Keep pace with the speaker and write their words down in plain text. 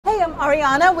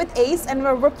Ariana with ACE, and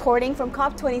we're reporting from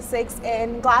COP26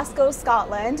 in Glasgow,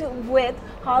 Scotland, with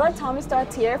Halla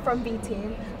Tómasdóttir from B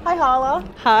Team. Hi, Halla.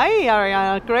 Hi,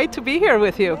 Ariana. Great to be here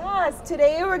with you. Yes,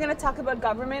 today we're going to talk about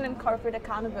government and corporate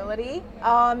accountability.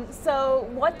 So,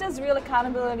 what does real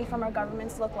accountability from our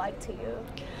governments look like to you?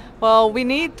 Well, we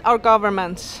need our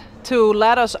governments to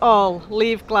let us all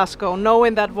leave Glasgow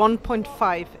knowing that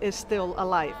 1.5 is still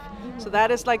alive. So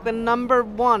that is like the number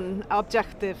one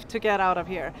objective to get out of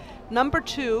here. Number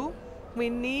two, we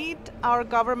need our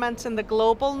governments in the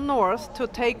global north to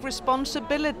take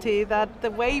responsibility that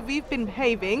the way we've been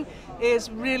behaving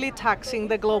is really taxing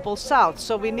the global south.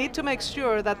 So we need to make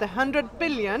sure that the 100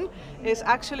 billion is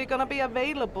actually going to be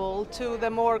available to the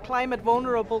more climate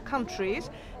vulnerable countries,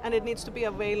 and it needs to be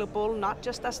available not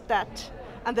just as debt.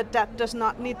 And the debt does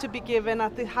not need to be given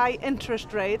at the high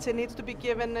interest rates. It needs to be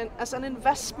given as an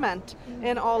investment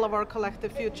in all of our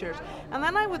collective futures. And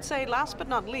then I would say, last but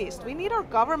not least, we need our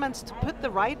governments to put the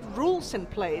right rules in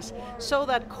place so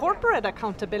that corporate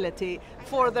accountability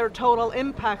for their total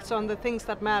impacts on the things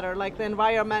that matter, like the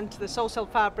environment, the social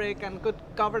fabric, and good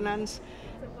governance,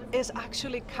 is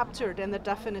actually captured in the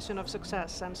definition of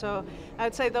success. And so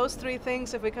I'd say those three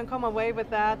things, if we can come away with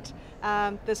that,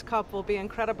 this COP will be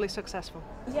incredibly successful.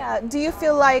 Yeah, do you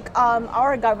feel like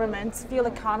our governments feel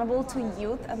accountable to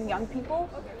youth and young people?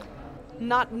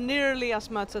 Not nearly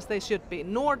as much as they should be,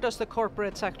 nor does the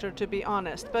corporate sector, to be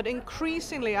honest. But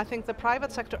increasingly, I think the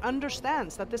private sector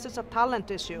understands that this is a talent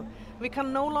issue. We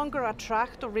can no longer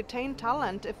attract or retain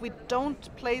talent if we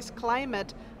don't place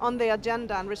climate on the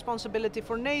agenda, and responsibility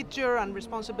for nature, and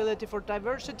responsibility for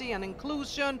diversity and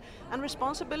inclusion, and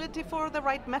responsibility for the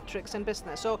right metrics in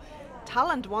business. So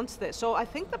talent wants this. So I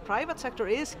think the private sector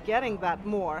is getting that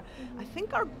more. I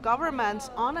think our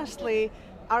governments, honestly,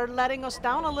 are letting us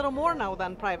down a little more now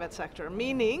than private sector,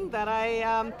 meaning that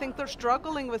I think they're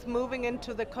struggling with moving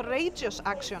into the courageous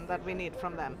action that we need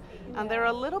from them. And they're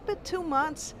a little bit too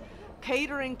much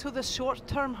catering to the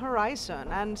short-term horizon.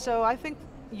 And so I think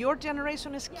your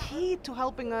generation is key to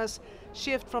helping us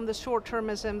shift from the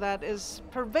short-termism that is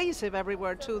pervasive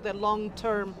everywhere to the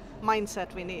long-term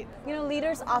mindset we need. You know,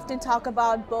 leaders often talk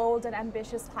about bold and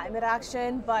ambitious climate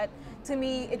action, but to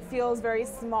me it feels very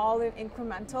small and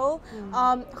incremental.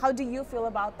 How do you feel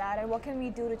about that, and what can we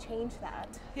do to change that?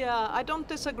 Yeah, I don't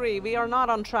disagree. We are not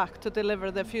on track to deliver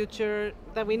the future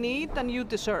that we need and you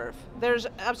deserve. There's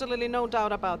absolutely no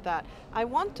doubt about that. I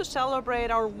want to celebrate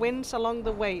our wins along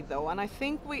the way, though, and I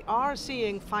think we are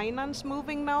seeing finance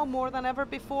moving now more than ever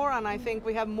before, and I think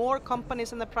we have more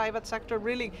companies in the private sector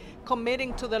really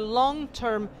committing to the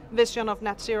long-term vision of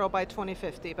net zero by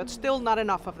 2050, but still not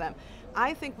enough of them.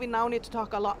 I think we now need to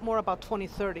talk a lot more about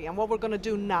 2030 and what we're going to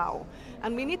do now.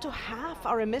 And we need to halve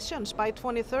our emissions by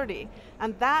 2030.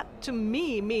 And that, to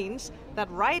me, means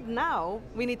that right now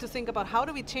we need to think about how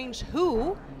do we change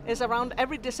who is around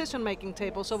every decision-making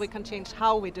table so we can change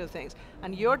how we do things.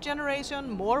 And your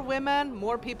generation, more women,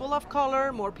 more people of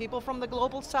color, more people from the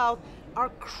global south are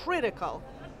critical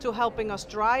to helping us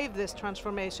drive this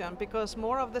transformation, because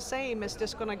more of the same is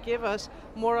just going to give us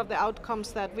more of the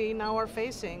outcomes that we now are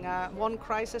facing. One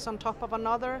crisis on top of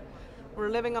another. We're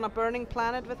living on a burning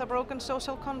planet with a broken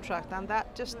social contract, and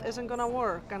that just isn't going to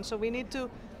work. And so we need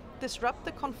to disrupt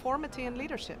the conformity in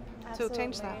leadership. Absolutely. To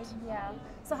change that. Yeah.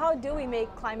 So how do we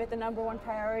make climate the number one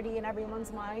priority in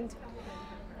everyone's mind?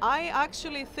 I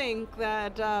actually think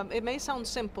that it may sound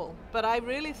simple, but I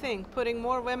really think putting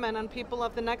more women and people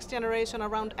of the next generation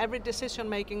around every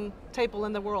decision-making table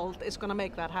in the world is going to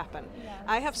make that happen. Yes.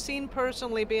 I have seen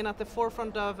personally, being at the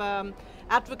forefront of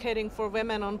advocating for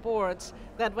women on boards,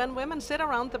 that when women sit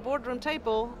around the boardroom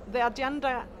table, the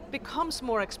agenda becomes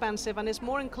more expansive and is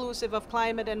more inclusive of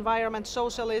climate, environment,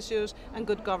 social issues, and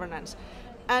good governance.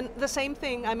 And the same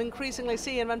thing I'm increasingly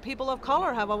seeing when people of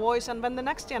color have a voice and when the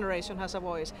next generation has a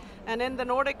voice. And in the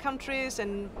Nordic countries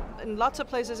and in lots of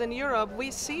places in Europe,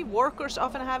 we see workers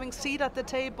often having a seat at the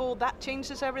table. That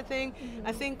changes everything.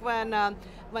 I think when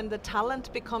the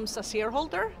talent becomes a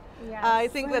shareholder, yes. I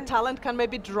think the talent can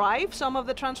maybe drive some of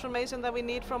the transformation that we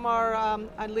need from our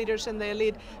leaders in the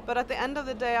elite. But at the end of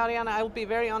the day, Ariana, I will be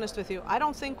very honest with you. I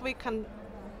don't think we can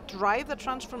drive the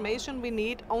transformation we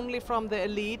need only from the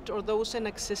elite or those in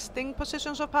existing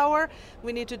positions of power.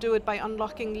 We need to do it by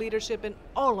unlocking leadership in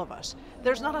all of us.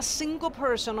 There's not a single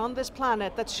person on this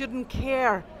planet that shouldn't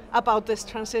care about this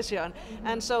transition.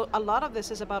 And so a lot of this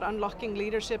is about unlocking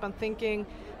leadership and thinking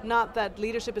not that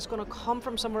leadership is going to come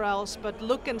from somewhere else, but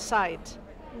look inside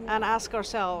and ask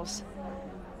ourselves,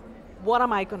 what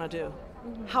am I going to do?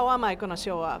 How am I going to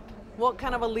show up? what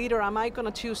kind of a leader am I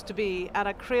going to choose to be at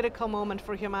a critical moment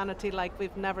for humanity like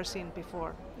we've never seen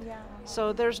before? Yeah.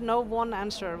 So there's no one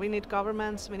answer. We need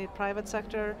governments, we need private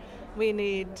sector, we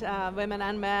need women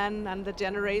and men and the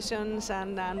generations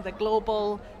and the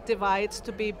global divides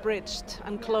to be bridged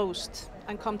and closed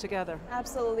and come together.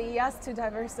 Absolutely, yes, to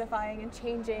diversifying and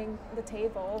changing the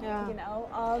table, you know.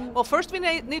 Well, first we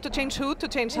need to change who to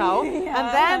change how, and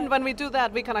then when we do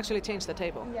that, we can actually change the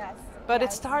table. Yes. But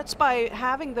it starts by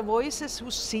having the voices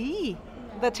who see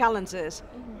the challenges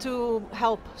to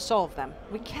help solve them.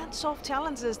 We can't solve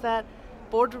challenges that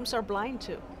boardrooms are blind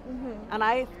to. And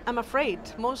I am afraid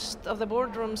most of the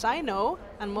boardrooms I know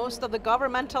and most of the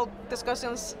governmental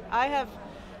discussions I have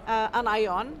an eye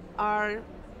on are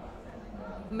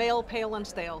male, pale and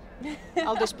stale.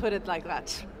 I'll just put it like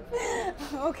that.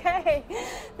 Okay,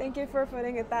 thank you for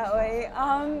putting it that way.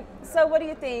 So what do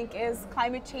you think, is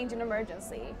climate change an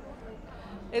emergency?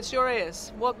 It sure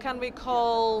is. What can we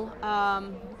call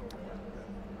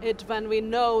it when we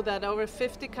know that over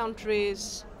 50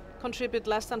 countries contribute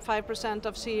less than 5%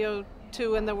 of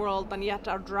CO2 in the world and yet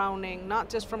are drowning, not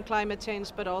just from climate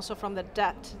change but also from the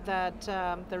debt that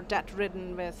they're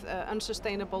debt-ridden with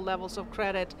unsustainable levels of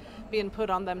credit being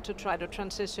put on them to try to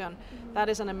transition. That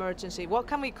is an emergency. What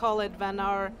can we call it when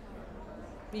our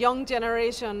young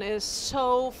generation is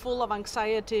so full of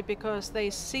anxiety because they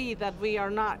see that we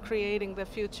are not creating the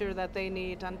future that they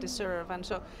need and deserve? And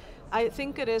so I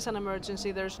think it is an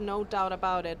emergency, there's no doubt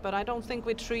about it, but I don't think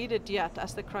we treat it yet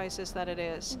as the crisis that it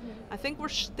is. I think we're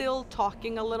still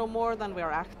talking a little more than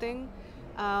we're acting,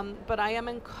 but I am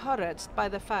encouraged by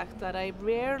the fact that I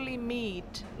rarely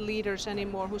meet leaders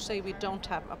anymore who say we don't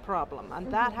have a problem,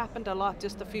 and that happened a lot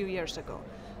just a few years ago.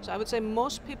 So I would say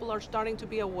most people are starting to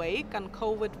be awake, and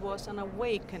COVID was an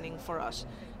awakening for us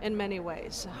in many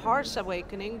ways. A harsh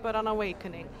awakening, but an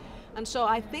awakening. And so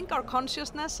I think our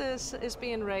consciousness is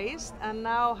being raised, and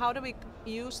now how do we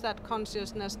use that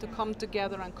consciousness to come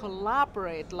together and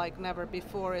collaborate like never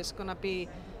before is going to be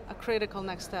a critical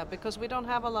next step, because we don't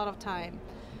have a lot of time.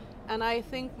 And I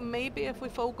think maybe if we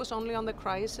focus only on the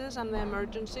crisis and the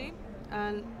emergency,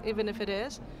 and even if it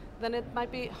is, then it might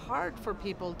be hard for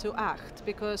people to act,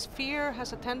 because fear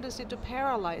has a tendency to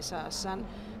paralyze us, and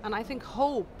I think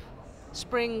hope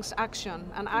springs action,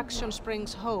 and action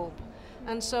springs hope.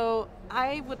 And so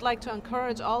I would like to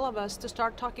encourage all of us to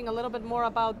start talking a little bit more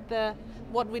about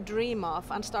what we dream of,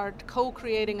 and start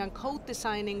co-creating and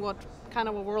co-designing what kind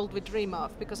of a world we dream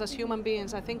of, because as human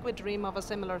beings I think we dream of a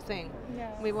similar thing.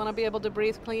 We want to be able to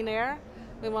breathe clean air,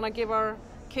 we want to give our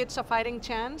kids a fighting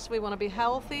chance, we want to be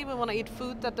healthy, we want to eat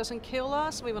food that doesn't kill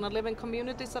us, we want to live in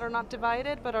communities that are not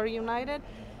divided but are united.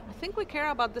 I think we care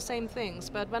about the same things,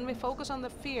 but when we focus on the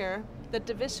fear, the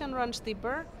division runs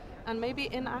deeper, and maybe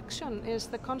inaction is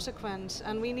the consequence,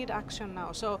 and we need action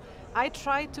now. So I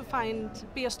try to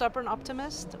be a stubborn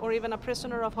optimist, or even a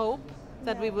prisoner of hope,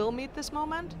 that we will meet this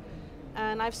moment.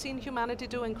 And I've seen humanity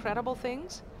do incredible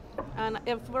things. And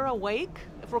if we're awake,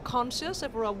 if we're conscious,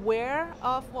 if we're aware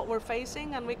of what we're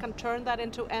facing, and we can turn that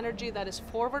into energy that is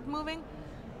forward moving,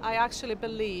 I actually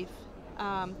believe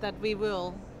that we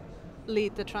will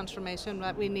lead the transformation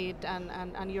that we need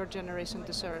and your generation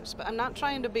deserves. But I'm not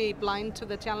trying to be blind to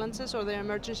the challenges or the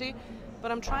emergency,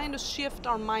 but I'm trying to shift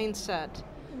our mindset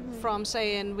from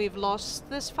saying we've lost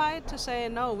this fight to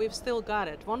saying no, we've still got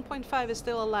it. 1.5 is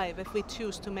still alive if we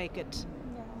choose to make it.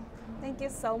 Yeah. Thank you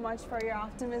so much for your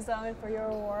optimism and for your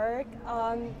work.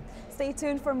 Stay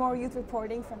tuned for more youth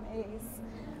reporting from ACE.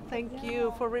 Thank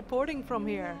you for reporting from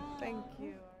here. Thank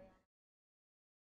you.